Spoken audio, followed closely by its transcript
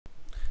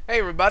Hey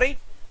everybody,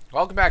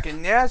 welcome back,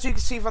 and as you can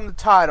see from the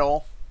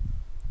title,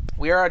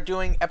 we are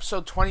doing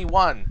episode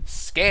 21,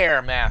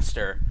 Scare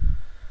Master.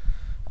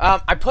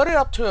 I put it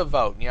up to a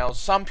vote. You know,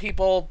 some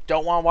people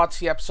don't want to watch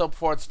the episode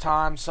before it's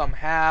time, some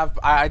have.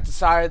 I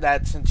decided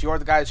that since you're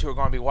the guys who are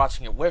going to be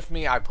watching it with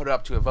me, I put it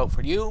up to a vote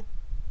for you.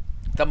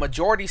 The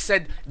majority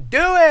said,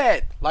 do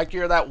it! Like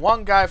you're that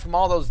one guy from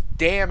all those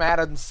damn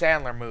Adam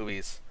Sandler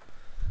movies.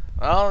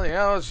 Well, you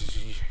know,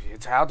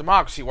 it's how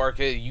democracy works.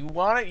 You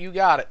want it, you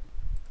got it.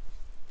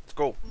 Let's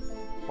go.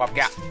 What we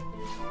got?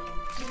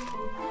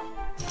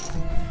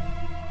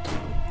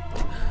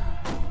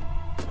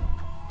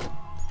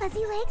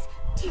 Fuzzy Legs,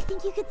 do you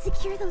think you could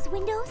secure those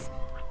windows?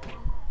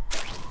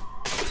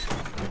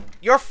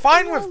 You're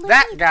fine with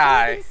that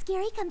guy. When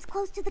scary comes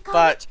close to the But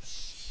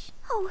cottage.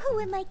 Oh, who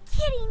am I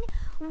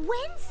kidding?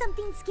 When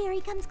something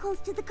scary comes close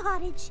to the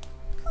cottage,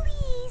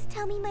 please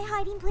tell me my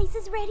hiding place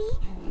is ready.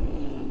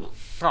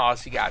 oh,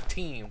 so you got a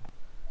team.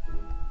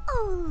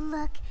 Oh,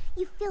 look.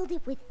 You filled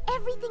it with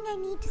everything I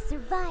need to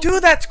survive.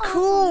 Dude, that's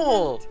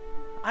cool.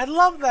 I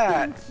love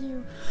that. Thank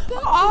you.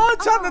 Oh,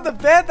 it's under the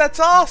bed. That's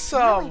Now I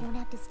awesome. don't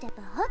have to step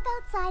a hoof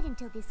outside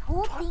until this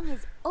whole thing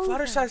is over.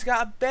 Fluttershy's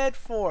got a bed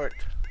for it.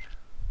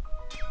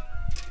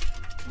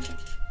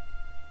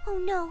 Oh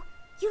no,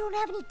 you don't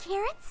have any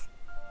carrots?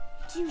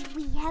 Do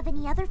we have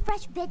any other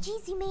fresh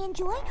veggies you may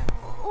enjoy?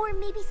 Or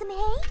maybe some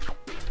hay?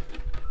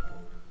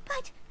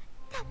 But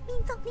that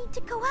means I'll need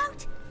to go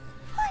out.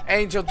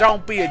 Angel,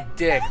 don't be a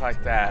dick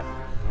like that.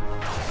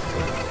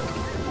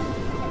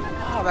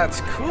 Oh,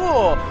 that's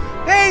cool.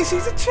 Hey,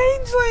 she's a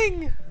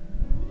changeling.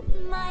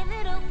 My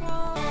little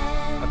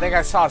I think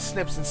I saw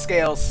Snips and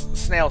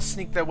Snails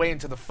sneak their way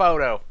into the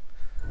photo.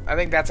 I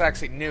think that's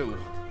actually new.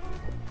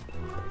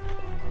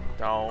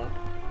 Don't.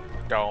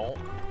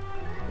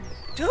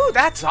 Dude,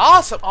 that's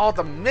awesome. All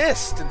the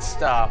mist and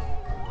stuff.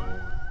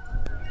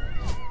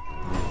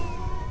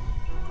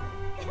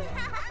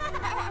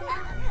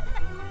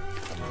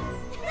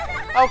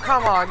 Oh,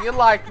 come on. You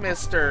like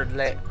Mr.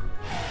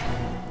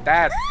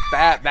 That's...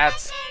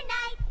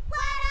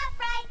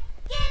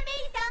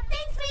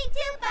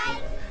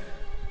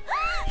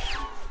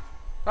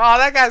 Oh,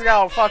 that guy's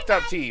got all fucked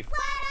up teeth.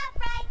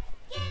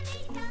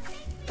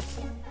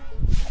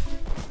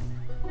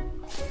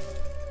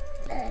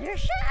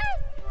 Fluttershy?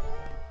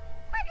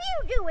 What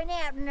are you doing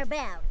out and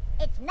about?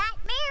 It's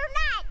nightmare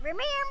night,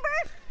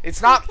 remember?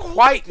 It's not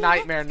quite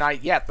nightmare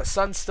night yet. The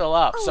sun's still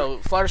up, so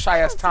Fluttershy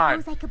has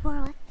time. Suppose I could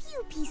borrow a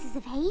few pieces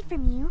of hay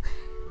from you.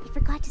 I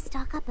forgot to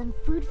stock up on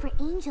food for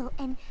Angel,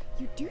 and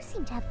you do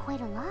seem to have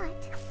quite a lot.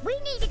 We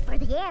need it for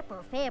the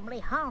Apple family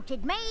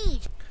haunted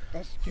maze.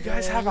 You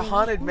guys have a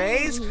haunted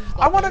maze?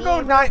 I want to go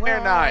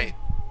nightmare night.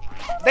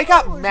 They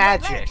got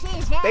magic.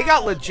 They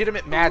got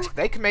legitimate magic.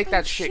 They can make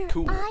that shit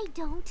cool. I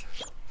don't.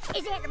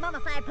 Is that the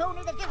mummified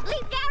pony that just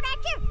leaped out at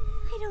you?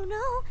 I don't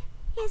know.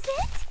 Is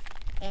it?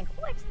 And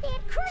what's that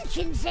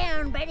crunching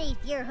sound beneath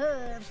your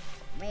hooves?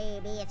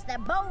 Maybe it's the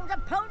bones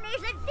of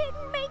ponies that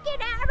didn't make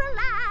it out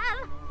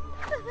alive.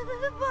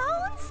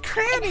 Bones?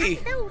 Cranny!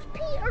 And those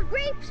pear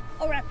grapes,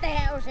 or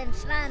 1,000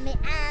 slimy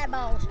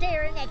eyeballs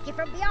staring at you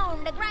from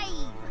beyond the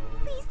grave.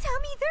 Please tell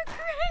me they're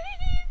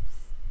grapes.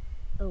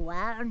 Oh,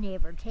 I'll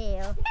never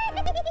tell. Oh,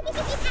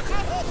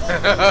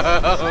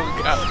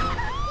 God.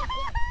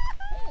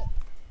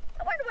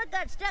 I wonder what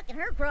got stuck in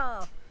her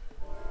craw.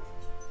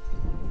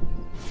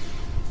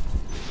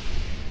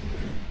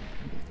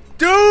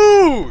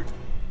 Dude!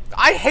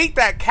 I hate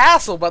that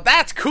castle, but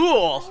that's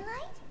cool.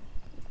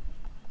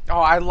 Twilight?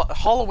 Oh,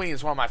 Halloween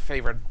is one of my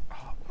favorite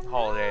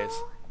holidays.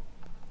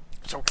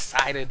 I'm so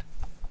excited.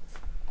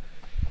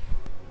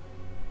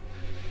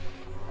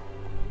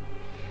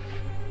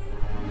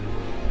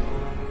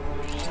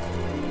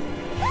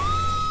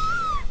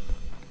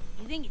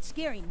 You think it's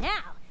scary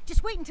now?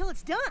 Just wait until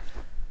it's done.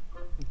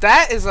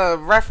 That is a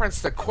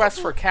reference to Quest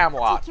for I'll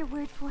Camelot. take your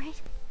word for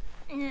it.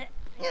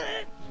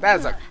 That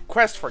is a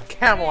Quest for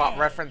Camelot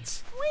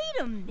reference.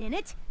 Wait a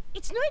minute.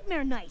 It's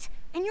nightmare night,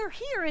 and you're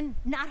here and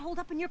not holed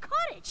up in your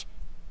cottage.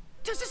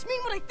 Does this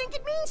mean what I think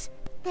it means?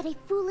 That I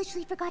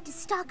foolishly forgot to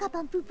stock up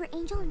on food for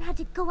Angel and had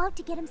to go out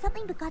to get him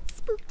something but got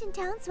spooked in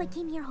town, so I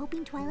came here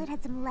hoping Twilight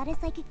had some lettuce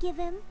I could give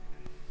him.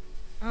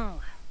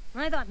 Oh,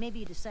 I thought maybe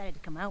you decided to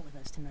come out with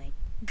us tonight.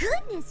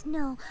 Goodness,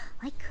 no.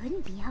 I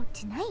couldn't be out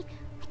tonight.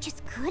 I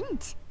just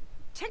couldn't.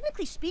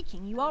 Technically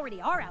speaking, you already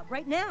are out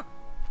right now.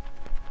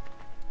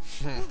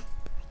 I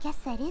guess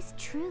that is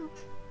true.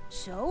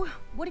 So,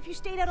 what if you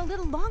stayed out a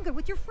little longer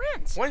with your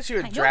friends? Weren't you a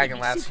I know dragon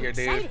they'd be last super year,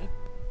 dude? excited.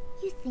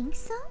 You think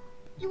so?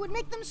 You would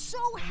make them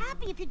so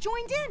happy if you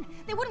joined in.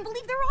 They wouldn't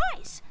believe their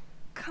eyes.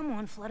 Come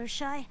on,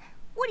 Fluttershy.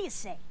 What do you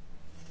say?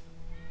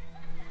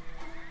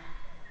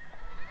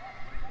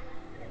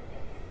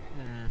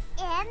 And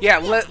Yeah,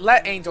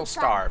 let Angel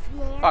starve.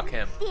 Fuck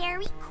him.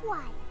 Very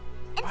quiet.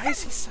 And Why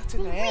is he such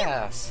an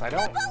ass? I the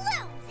don't...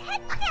 balloons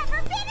had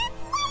never been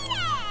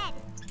inflated!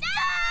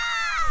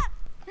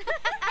 No!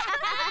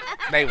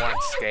 They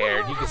weren't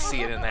scared. You could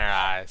see it in their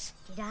eyes.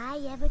 Did I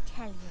ever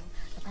tell you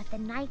about the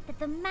night that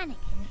the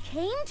mannequin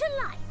came to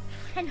life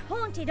and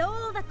haunted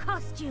all the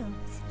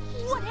costumes.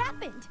 What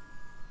happened?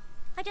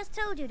 I just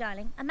told you,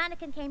 darling. A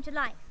mannequin came to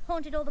life,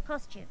 haunted all the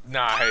costumes.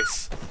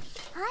 Nice.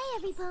 Hi,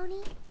 every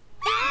pony.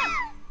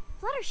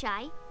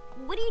 Fluttershy,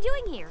 what are you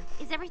doing here?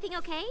 Is everything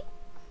okay?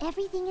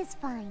 Everything is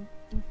fine.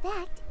 In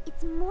fact,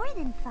 it's more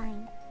than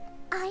fine.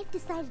 I've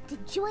decided to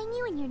join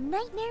you in your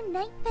Nightmare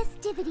Night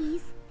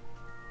festivities.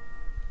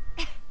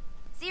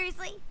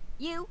 Seriously?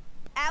 You?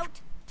 Out?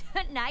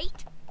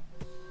 Tonight?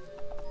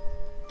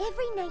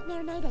 Every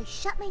Nightmare Night, I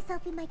shut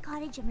myself in my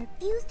cottage and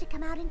refuse to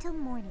come out until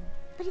morning.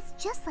 But it's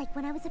just like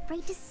when I was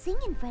afraid to sing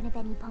in front of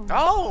any pony.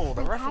 Oh,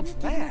 the if I reference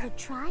hadn't to given that. it a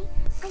try,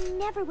 I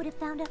never would have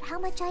found out how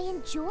much I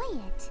enjoy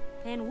it.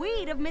 And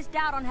we'd have missed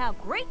out on how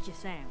great you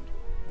sound.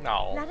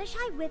 No.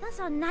 Fluttershy with us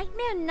on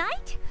Nightmare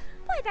Night?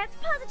 Why, that's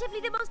positively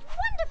the most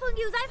wonderful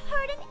news I've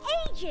heard in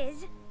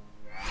ages.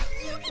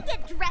 You can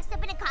get dressed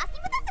up in a costume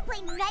with us and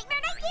play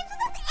Nightmare Night games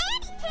with us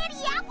and eat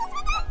candy apples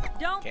with us.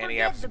 Don't Candy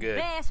forget apples the are good.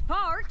 best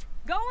part.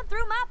 Going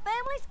through my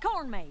family's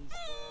corn maze.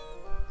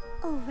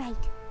 Oh,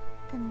 right.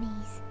 The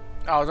maze.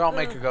 Oh, don't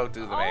make her go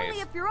through the Only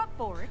maze. if you're up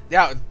for it.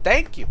 Yeah,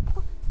 thank you.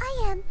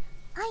 I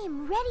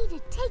am ready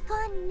to take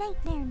on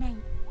Nightmare Night.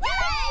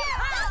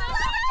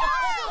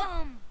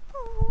 Awesome!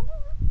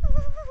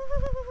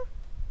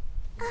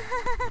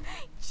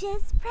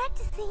 Just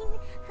practicing.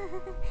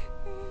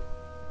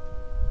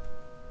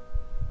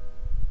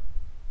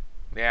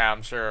 Yeah,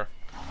 I'm sure.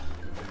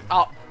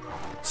 Oh,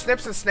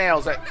 Snips and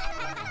Snails.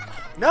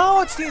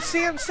 No, it's the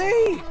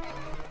CMC.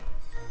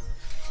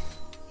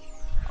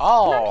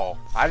 Oh,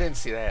 I didn't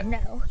see that. No.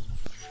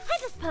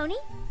 Headless pony?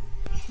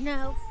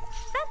 No.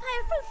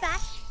 Vampire fruit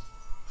bat?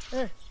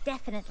 Ugh,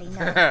 definitely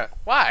no.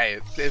 Why?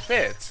 It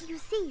fits. You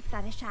see,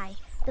 Fluttershy,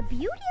 the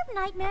beauty of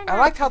Nightmare Night. I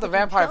liked how is the that you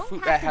vampire don't fruit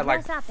have bat to had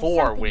like dress up as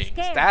 4 something wings.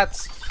 scary.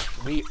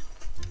 That's we.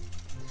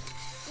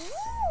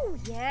 Ooh,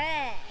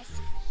 yes.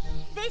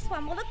 This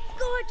one will look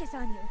gorgeous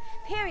on you.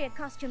 Period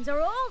costumes are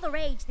all the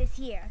rage this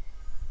year.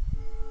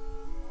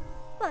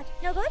 What,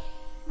 no good?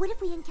 What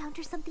if we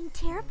encounter something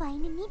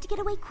terrifying and need to get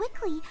away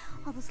quickly?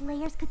 All those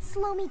layers could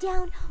slow me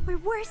down, or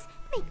worse,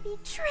 make me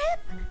trip.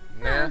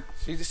 Nah,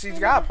 she's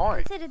got a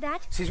point. Considered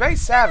that. She's very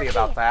savvy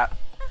about that.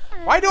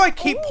 Why do I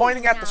keep Oh,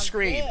 pointing at the now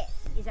screen?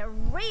 This is a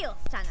real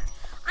stunner.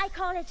 I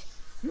call it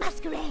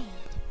masquerade.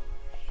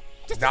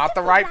 Just a Not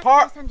the simple right black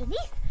part. dress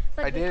underneath,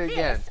 but I did with it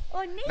again. this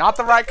ornate Not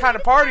the right kind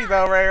of party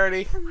though,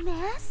 Rarity. A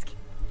mask?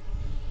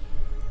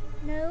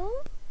 No.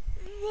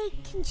 They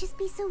can just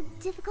be so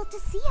difficult to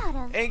see out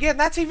of. And again,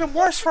 that's even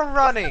worse from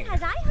running.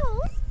 Has eye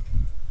holes.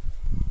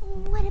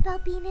 What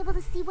about being able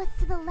to see what's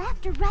to the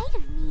left or right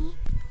of me?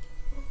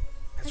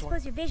 I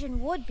suppose your vision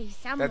would be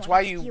somewhat That's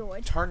why you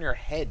obscured. turn your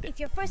head. It's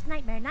your first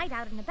Nightmare Night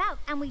out and about,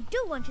 and we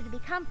do want you to be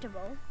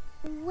comfortable.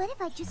 What if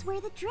I just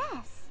wear the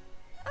dress?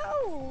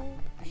 Oh,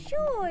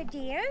 sure,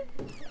 dear.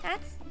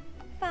 That's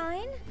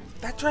fine.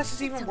 That dress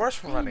is even worse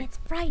from Fine, running. it's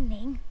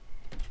frightening.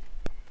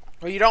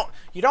 Well, you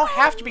don't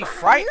have to be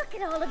frightened.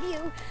 Look at all of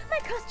you. My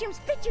costumes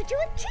fit you to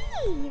a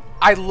T.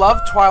 I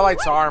love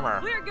Twilight's armor.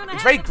 We're gonna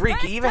It's have very the Greek.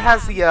 It best even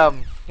has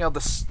time.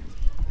 the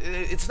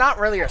it's not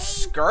really a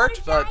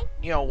skirt, but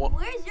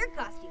Where's your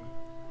costume?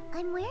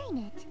 I'm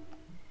wearing it.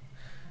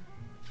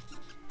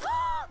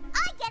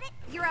 I get it!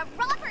 You're a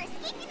robber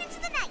escaping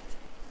into the night!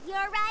 You're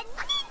a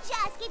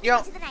ninja escaping You know,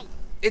 into the night!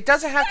 it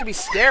doesn't have to be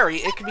scary.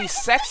 It can be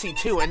sexy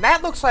too, and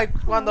that looks like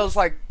one of those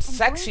like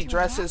sexy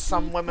dresses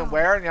some women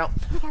wear.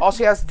 All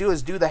she has to do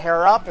is do the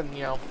hair up, and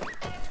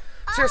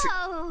seriously.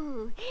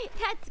 Oh,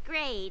 that's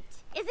great.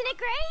 Isn't it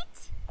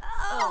great?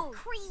 Oh,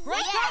 creative!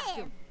 Great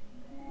costume.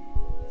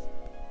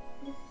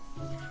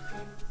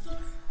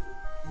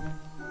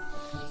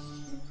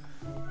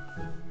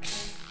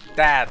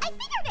 That I figured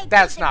I'd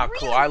that's keep it not real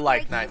cool. I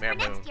like scary Nightmare for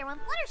Moon. next year when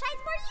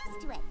Fluttershy's more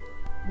used to it.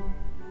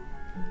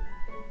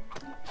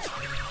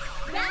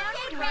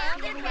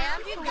 Round and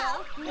round you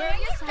go. Where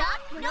you stop,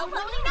 no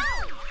pony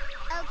knows.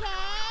 Okay,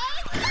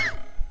 go!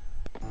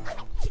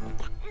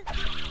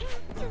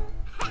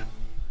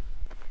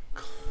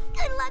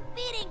 Good luck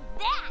beating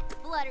that,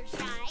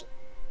 Fluttershy.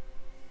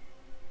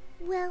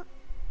 Well,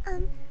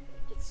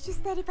 it's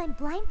just that if I'm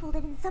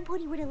blindfolded and some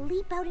pony were to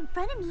leap out in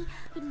front of me,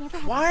 I'd never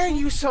have Why a are chance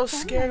you to so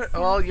defend scared?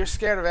 myself. Well, you're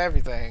scared of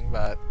everything,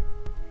 but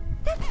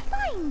That's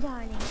fine,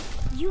 darling.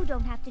 You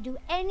don't have to do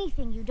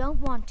anything you don't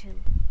want to.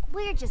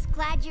 We're just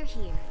glad you're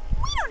here.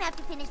 We don't have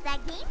to finish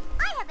that game.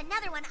 I have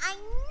another one I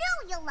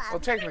know you'll love. well,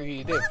 technically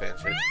you did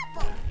finish it.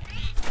 Apples.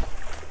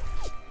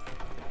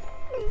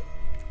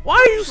 Why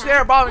are you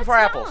scared bobbing for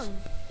apples?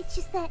 It's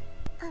just that,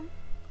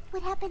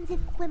 what happens if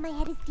when my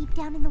head is deep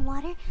down in the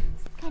water,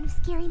 some kind of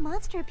scary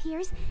monster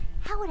appears?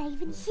 How would I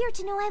even hear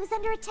to know I was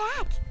under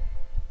attack?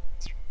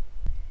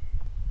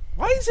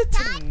 Why is it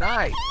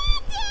tonight?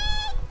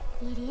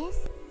 It is?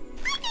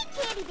 I made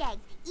candy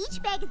bags.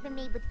 Each bag has been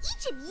made with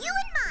each of you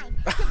in mind.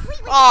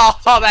 Complete with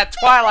Oh, that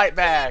Twilight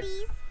bag.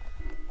 candies.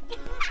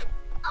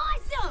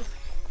 Awesome!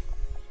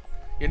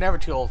 You're never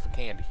too old for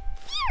candy.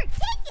 Here,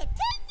 take it,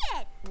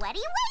 take it. What are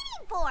you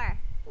waiting for?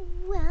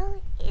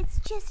 Well, it's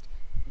just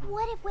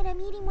What if when I'm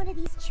eating one of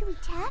these chewy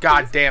tacos,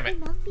 God damn it.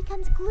 my mouth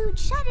becomes glued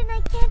shut and I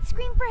can't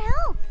scream for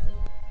help?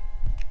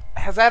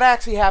 Has that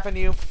actually happened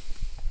to you?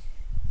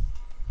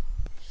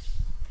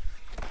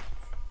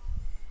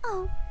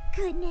 Oh,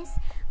 goodness.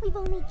 We've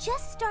only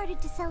just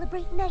started to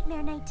celebrate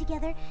Nightmare Night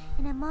together,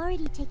 and I'm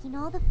already taking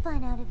all the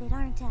fun out of it,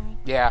 aren't I?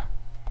 Yeah.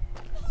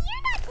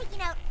 You're not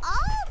taking out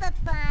all the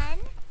fun.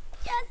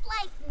 Just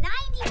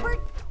like 90%.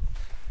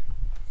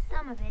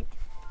 Some of it.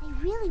 I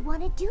really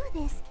want to do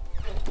this,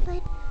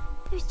 but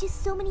there's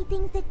just so many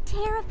things that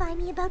terrify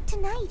me about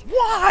tonight.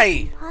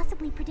 Why?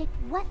 Possibly predict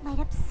what might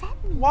upset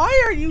me.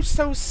 Why are you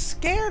so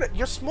scared?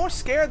 You're more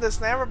scared of this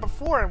than ever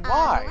before, and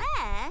why?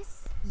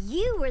 Unless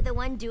you were the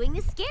one doing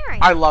the scaring.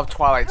 I love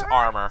Twilight's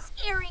armor.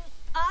 Scaring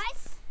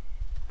us?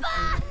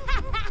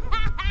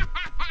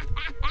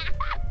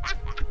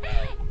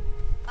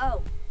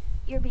 Oh,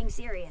 you're being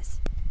serious.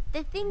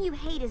 The thing you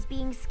hate is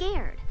being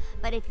scared.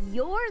 But if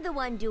you're the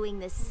one doing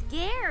the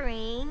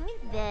scaring,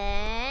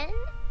 then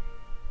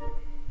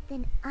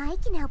I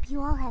can help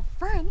you all have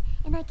fun,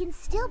 and I can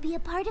still be a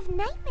part of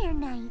Nightmare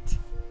Night.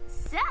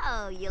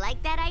 So, you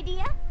like that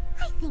idea?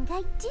 I think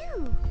I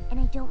do, and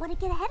I don't want to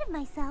get ahead of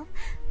myself,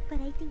 but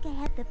I think I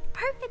have the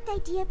perfect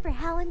idea for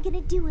how I'm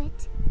gonna do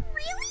it.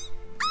 Really?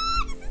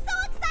 Oh, this is so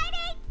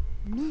exciting!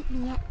 Meet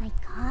me at my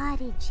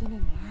cottage in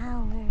an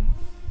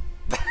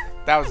hour.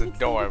 That was I'm excited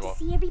adorable. to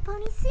see every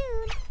pony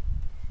soon.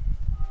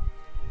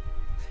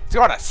 It's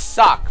gonna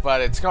suck,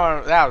 but it's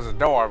gonna. That was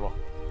adorable.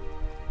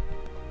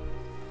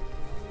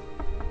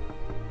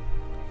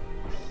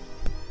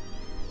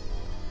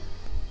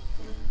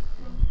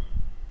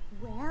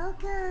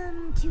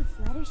 Welcome to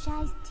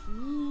Fluttershy's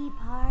tea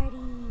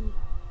party.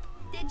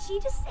 Did she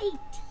just say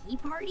tea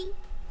party?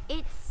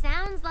 It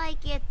sounds like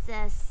it's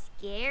a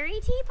scary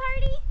tea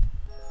party.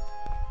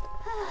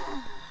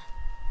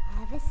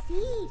 Have a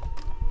seat.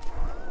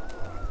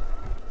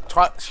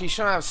 She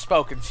shouldn't have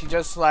spoken. She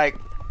just like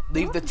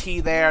leave the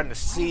tea there and the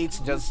seats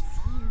and just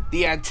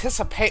the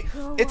anticipate.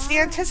 It's the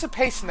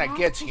anticipation that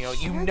gets you.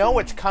 You know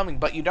it's coming,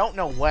 but you don't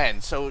know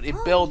when. So it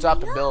builds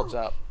up and builds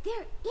up.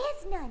 There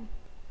is none.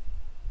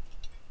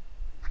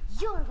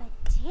 You're a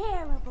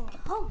terrible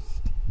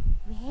host.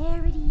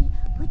 Rarity,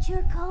 put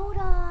your coat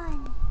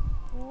on.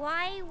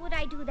 Why would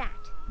I do that?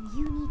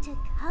 You need to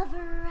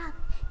cover up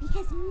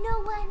because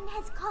no one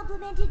has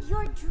complimented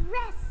your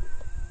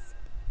dress.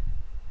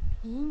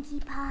 Pinkie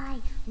Pie,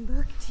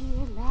 look to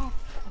your left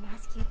and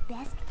ask your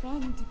best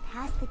friend to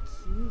pass the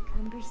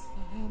cucumber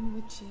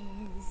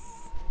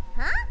sandwiches.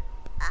 Huh?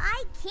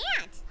 I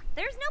can't.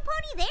 There's no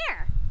pony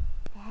there.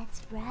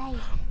 That's right.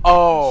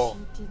 Oh.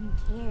 She didn't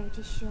care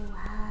to show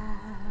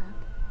up.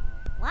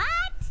 What?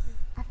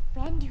 A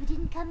friend who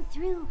didn't come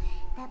through.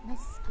 That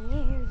must scare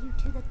you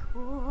to the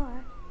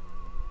core.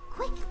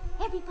 Quick,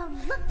 every pony,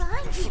 look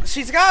behind you.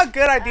 She's got a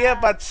good idea,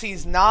 but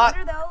she's not.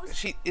 What are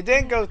those? It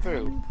didn't go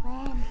through.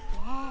 Unplanned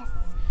guests.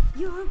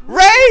 You're Ray!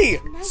 right.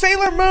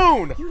 Sailor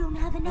Moon! You don't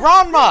have enough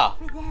Ranma!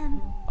 time for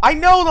them. I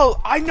know those.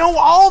 I know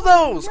all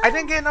those. I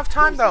didn't get enough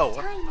time There's though.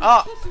 a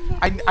time picking that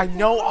I pizza.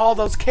 know all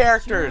those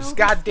characters. You're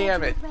God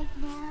damn it. overscheduled right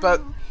now.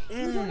 But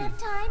you don't have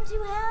time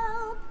to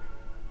help.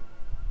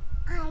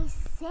 I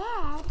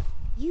said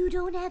you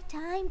don't have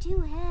time to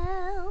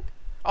help.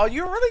 oh,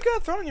 you're really good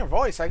at throwing your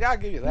voice. I gotta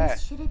give you that.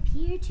 This should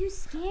appear to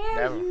scare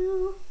Never.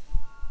 you.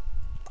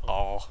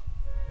 Oh.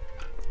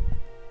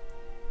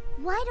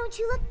 Why don't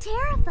you look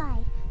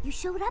terrified? You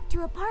showed up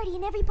to a party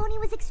and every pony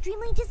was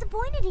extremely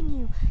disappointed in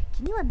you.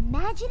 Can you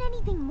imagine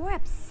anything more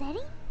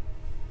upsetting?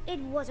 It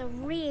was a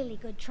really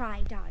good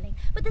try, darling.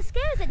 But the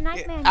scares at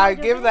Nightmare Night I are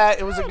give an that.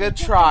 It was a entirely good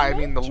different try. I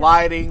mean, the nature.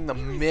 lighting, the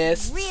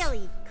mist.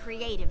 Really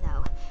creative,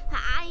 though.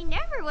 I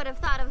never would have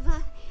thought of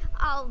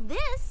all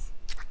this.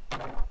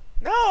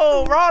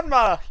 No,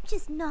 Ranma. I'm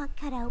just not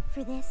cut out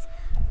for this.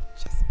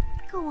 Just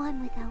go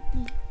on without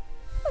me.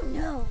 Oh,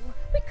 no,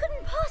 we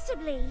couldn't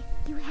possibly.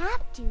 You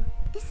have to.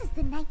 This is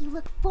the night you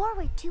look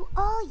forward to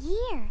all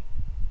year.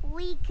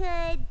 We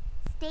could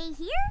stay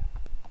here?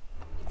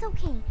 It's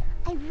okay.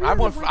 I really I'm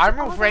want with you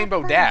all to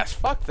Rainbow have fun. Dash.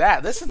 Fuck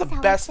that. This is the how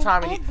I best spend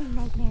time of year. every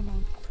Nightmare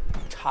Night.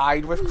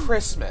 Tied with Please,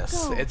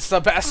 Christmas. go. It's the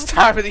best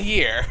time of the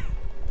year.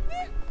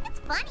 It's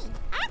funny.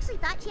 I actually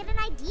thought she had an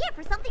idea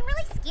for something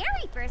really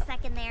scary for a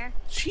second there.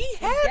 She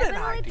had an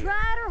Definitely idea.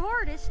 tried her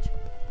hardest.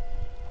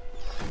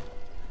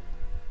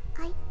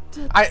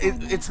 I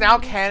did. It's now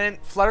canon.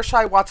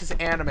 Fluttershy watches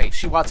anime.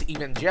 She watches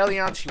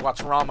Evangelion. She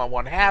watches Ranma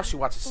 1/2. She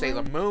watches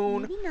Sailor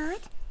Moon. Maybe not.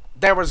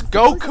 There was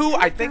suppose Goku. if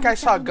I I think found I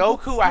saw something a bit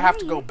Goku. I have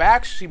to go scarier.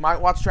 back. She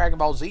might watch Dragon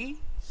Ball Z.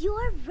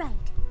 You're right.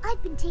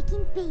 I've been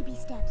taking baby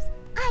steps.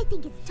 I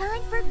think it's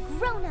time for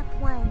grown-up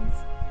ones.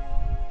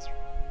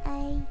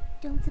 I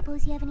don't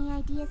suppose you have any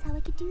ideas how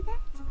I could do that?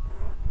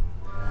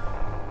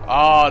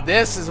 Oh,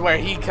 this is where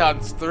he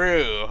comes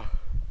through.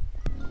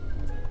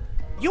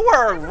 You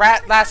were a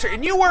rat last year,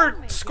 and you were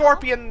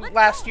Scorpion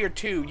last year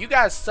too. You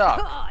guys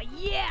suck. Oh,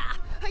 yeah!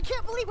 I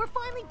can't believe we're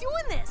finally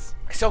doing this!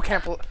 I still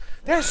can't believe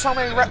there's so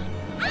many.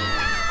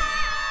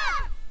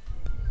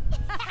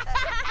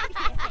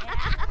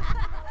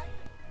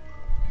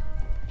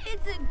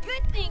 It's a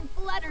good thing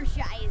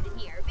Fluttershy is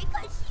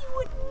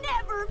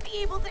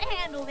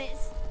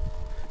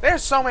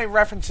There's so many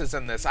references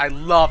in this. I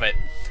love it.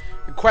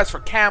 The quest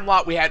for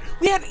Camelot. We had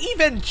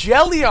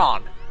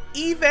Evangelion.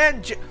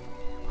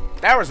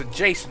 That was a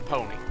Jason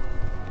pony.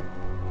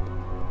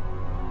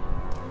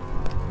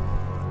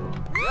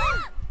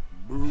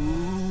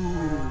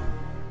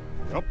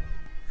 Yep.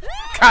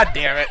 God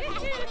damn it.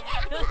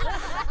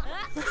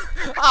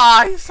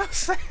 Ah, he's so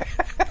sad.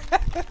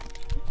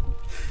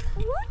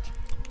 What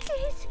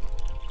is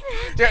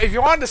Yeah, if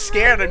you wanted to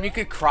scare them, you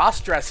could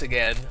cross-dress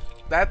again.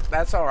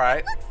 That's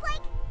alright. Looks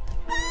like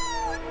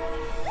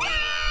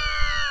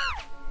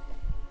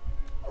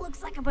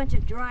Looks like a bunch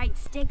of dried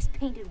sticks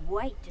painted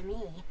white to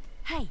me.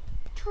 Hey,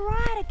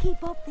 try to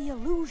keep up the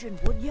illusion,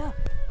 would ya?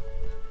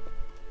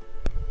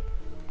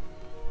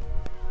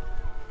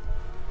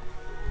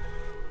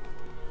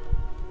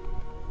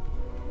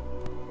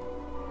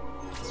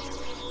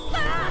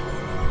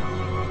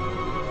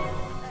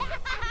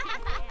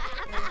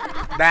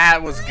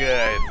 That was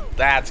good.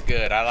 That's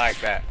good. I like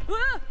that.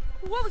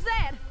 What was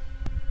that?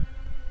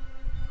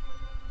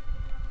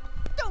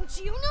 Don't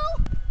you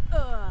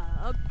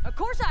know? Of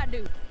course I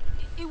do.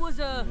 It was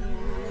a...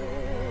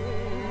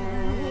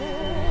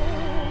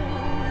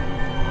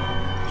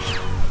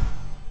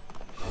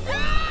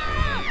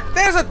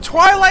 There's a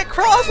Twilight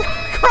cross.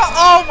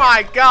 Oh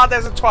my God!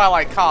 There's a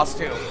Twilight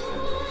costume.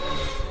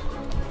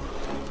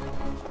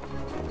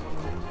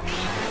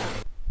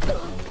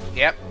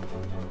 Yep.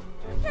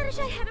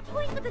 Fluttershy had a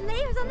point with the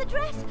layers on the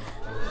dress.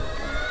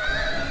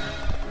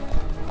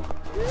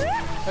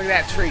 Look at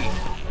that tree.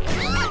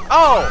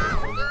 Oh!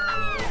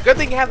 Good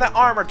thing you have that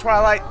armor,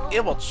 Twilight.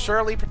 It will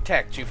surely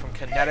protect you from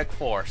kinetic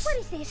force. What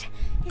is this?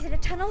 Is it a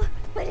tunnel?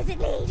 Where does it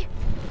lead?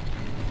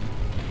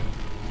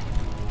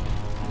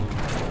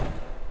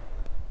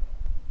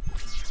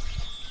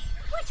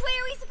 which way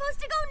are we supposed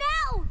to go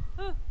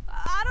now?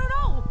 I don't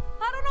know.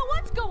 I don't know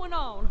what's going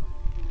on.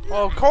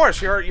 Well, of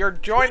course, you're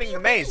joining the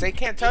maze. They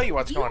can't tell you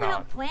what's going on. Do you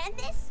help plan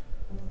this?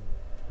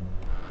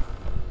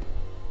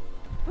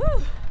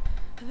 Whew.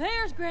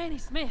 There's Granny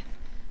Smith.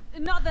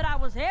 Not that I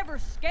was ever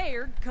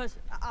scared, because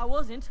I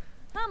wasn't.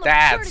 I'm a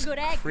That's pretty good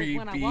actor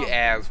when I creepy want.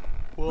 as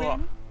fuck.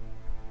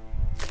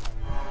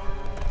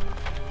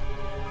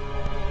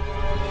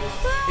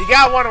 You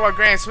gotta wonder what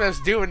Granny Smith's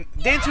doing.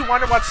 Didn't you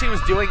wonder what she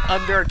was doing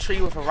under a tree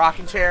with a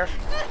rocking chair?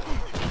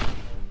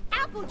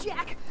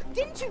 Applejack,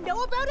 didn't you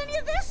know about any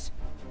of this?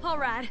 All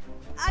right,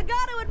 I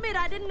gotta admit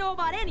I didn't know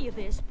about any of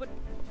this, but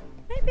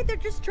maybe they're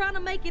just trying to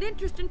make it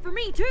interesting for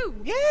me too.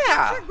 Yeah.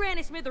 I'm sure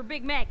Granny Smith or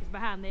Big Mac is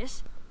behind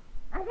this.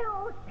 Are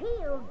those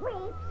peeled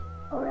grapes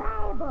or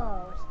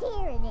eyeballs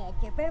staring at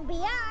you from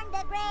beyond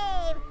the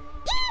grave?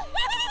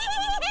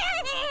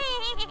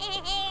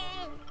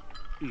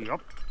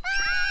 Yep.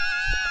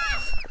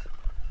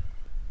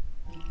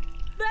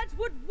 That's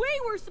what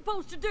we were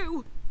supposed to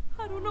do.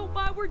 I don't know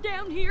why we're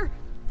down here.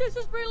 This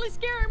is really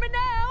scaring me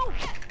now.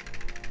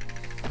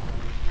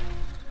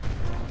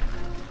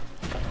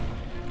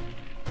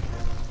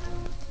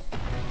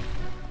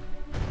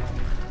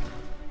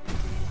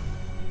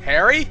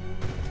 Harry?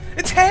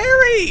 It's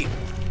Harry!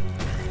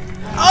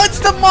 Oh, it's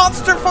the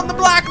monster from the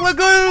Black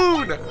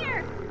Lagoon!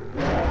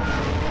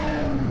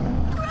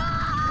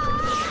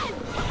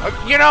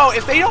 You know,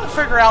 if they don't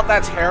figure out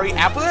that's Harry,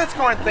 Applejack's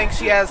going to think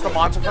she has the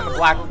monster from the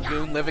Black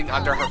Lagoon living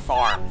under her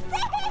farm.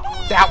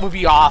 That would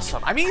be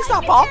awesome. I mean, he's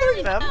not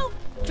bothering them.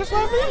 Just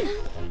let me.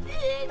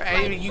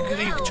 Hey, you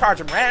can charge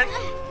him rent.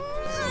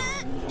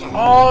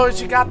 Oh,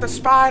 she got the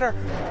spider.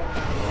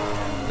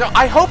 No,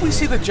 I hope we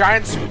see the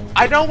giant...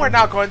 I know we're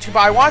not going to, but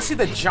I want to see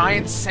the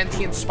giant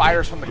sentient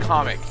spiders from the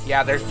comic.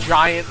 Yeah, there's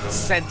giant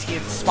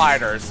sentient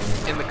spiders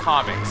in the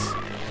comics.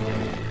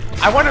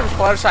 I wonder if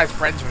Fluttershy's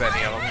friends with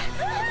any of them.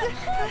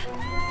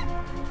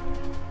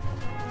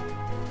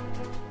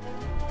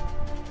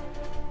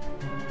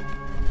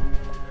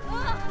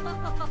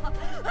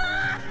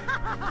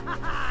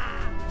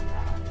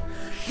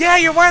 Yeah,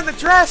 you're wearing the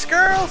dress,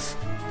 girls!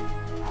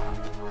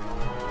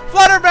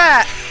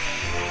 Flutterbat!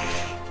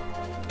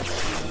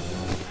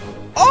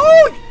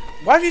 Oh!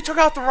 What if you took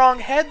out the wrong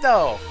head,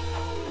 though?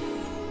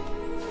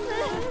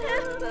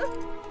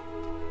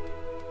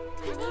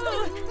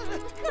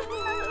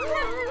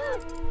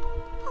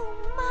 Oh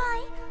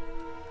my!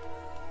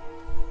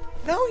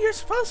 No, you're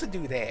supposed to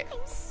do that. I'm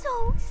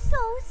so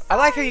sorry. I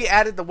like how you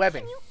added the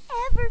webbing. Can you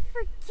ever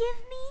forgive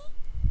me?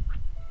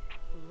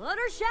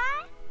 Fluttershy?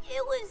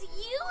 It was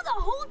you the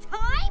whole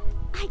time?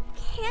 I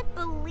can't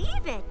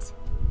believe it.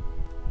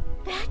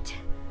 That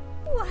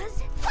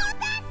was The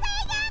best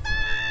thing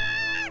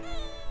ever!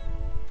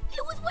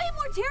 It was way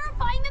more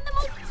terrifying than the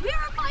most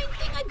terrifying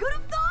thing I could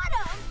have thought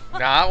of.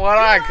 Not what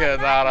I could have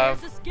thought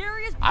That's of. the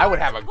scariest I would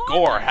part have a of the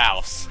gore podcast.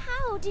 house.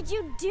 How did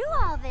you do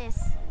all this?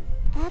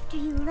 After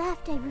you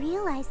left, I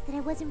realized that I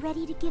wasn't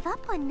ready to give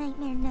up on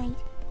Nightmare Night.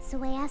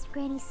 So I asked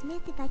Granny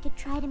Smith if I could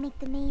try to make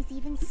the maze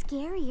even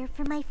scarier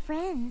for my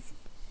friends.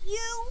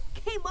 You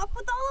came up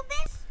with all of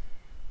this?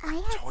 I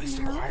had Always the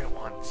some help. quiet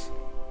ones.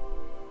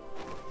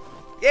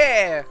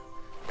 Yeah!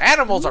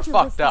 Animals are Angel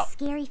was fucked the up.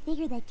 scary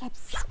figure that kept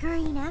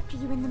scurrying after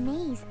you in the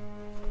maze.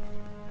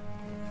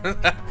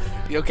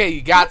 Okay,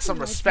 you got some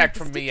Nothing respect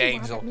like from me, the sticky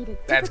Angel. wall that made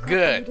it That's difficult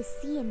for you good. to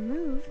see and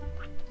move.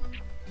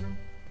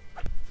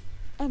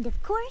 And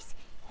of course,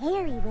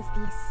 Harry was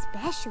the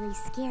especially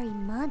scary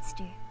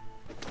monster.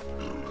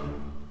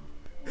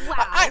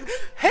 Wow.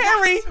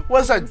 Harry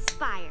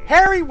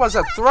was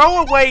a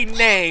throwaway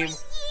name.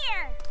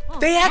 Here.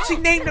 They actually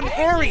named him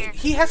Harry.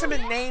 He hasn't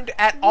been named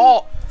at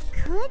all.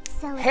 Could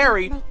celebrate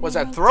Harry Nightmare was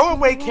a Night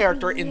throwaway together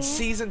character every in year,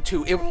 season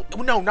 2. but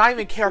No, not even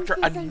the character,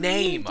 truth a is I really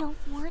name. don't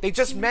want They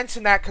just to.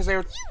 mentioned that because they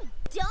were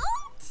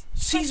Don't?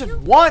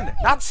 season 1,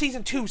 not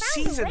season 2,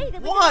 season Way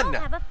that we can all 1.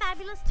 have a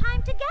fabulous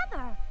time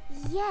together.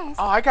 Yes.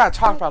 Oh, I gotta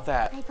talk but about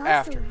that I've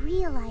after. also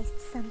realized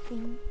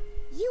something.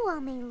 You all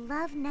may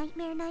love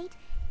Nightmare Night,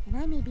 and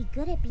I may be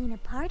good at being a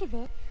part of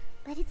it,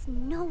 but it's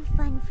no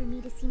fun for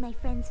me to see my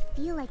friends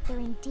feel like they're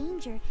in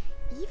danger,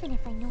 even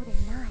if I know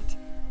they're not.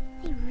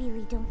 I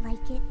really don't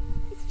like it.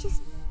 It's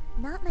just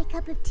not my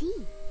cup of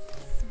tea.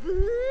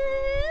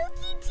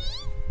 Spooky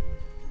tea?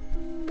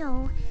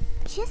 No,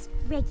 just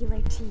regular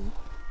tea.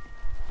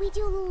 We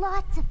do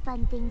lots of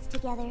fun things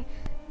together,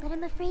 but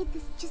I'm afraid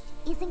this just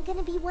isn't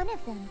gonna be one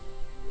of them.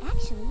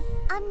 Actually,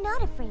 I'm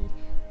not afraid.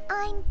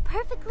 I'm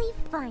perfectly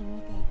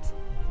fine with it.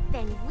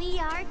 Then we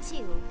are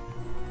too.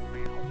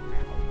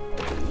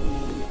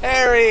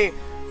 Harry!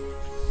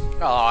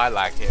 Oh, I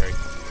like Harry.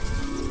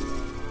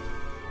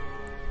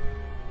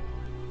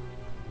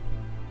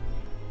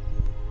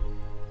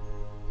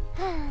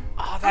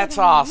 Oh, that's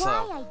I don't awesome.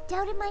 know why I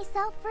doubted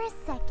myself for a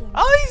second.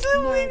 Oh, he's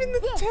Now leaving the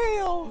this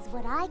tail. is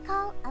what I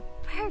call a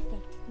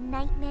perfect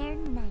Nightmare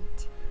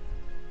Night.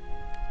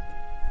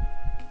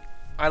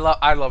 I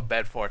love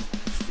Bedford.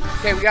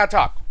 Okay, we gotta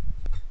talk.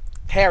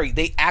 Harry.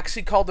 They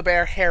actually called the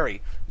bear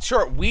Harry.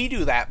 Sure, we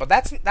do that, but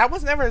that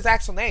was never his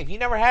actual name. He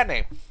never had a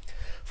name.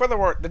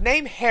 Furthermore, the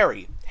name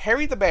Harry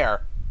the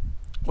bear,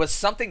 was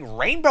something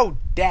Rainbow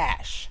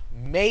Dash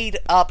made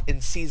up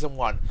in season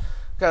 1.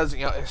 Because,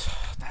 you know,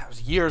 that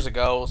was years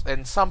ago,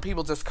 and some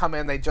people just come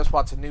in, they just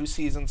watch a new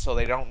season, so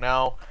they don't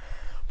know.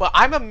 But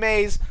I'm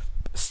amazed.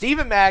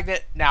 Stephen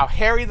Magnet, now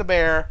Harry the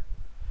Bear,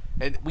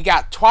 and we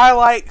got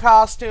Twilight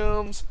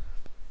costumes.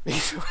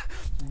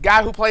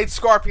 Guy who played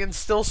Scorpion,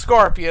 still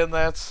Scorpion.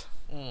 That's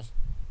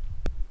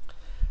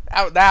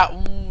that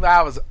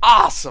was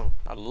awesome.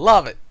 I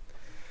love it.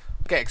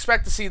 Okay,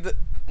 expect to see the.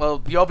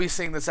 Well, you'll be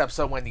seeing this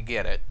episode when you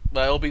get it,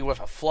 but it'll be with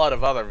a flood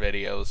of other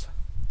videos.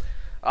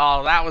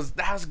 Oh, that was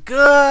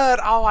good.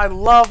 Oh, I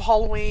love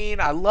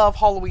Halloween. I love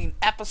Halloween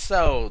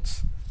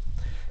episodes.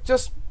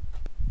 Just,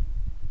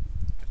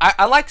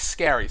 I like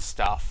scary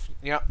stuff.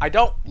 You know, I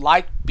don't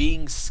like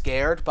being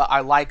scared, but I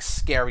like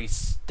scary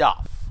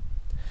stuff.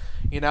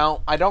 You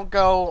know, I don't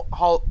go...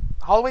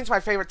 Halloween's my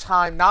favorite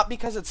time, not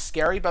because it's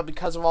scary, but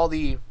because of all the,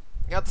 you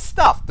know,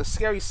 the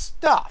scary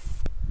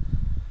stuff.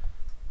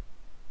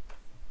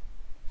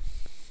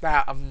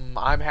 That,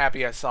 I'm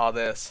happy I saw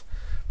this.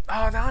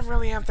 Oh, now I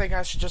really am thinking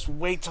I should just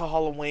wait till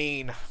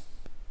Halloween.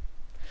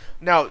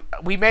 No,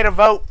 we made a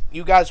vote.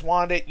 You guys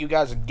wanted it. You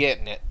guys are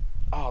getting it.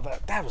 Oh,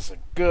 that was a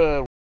good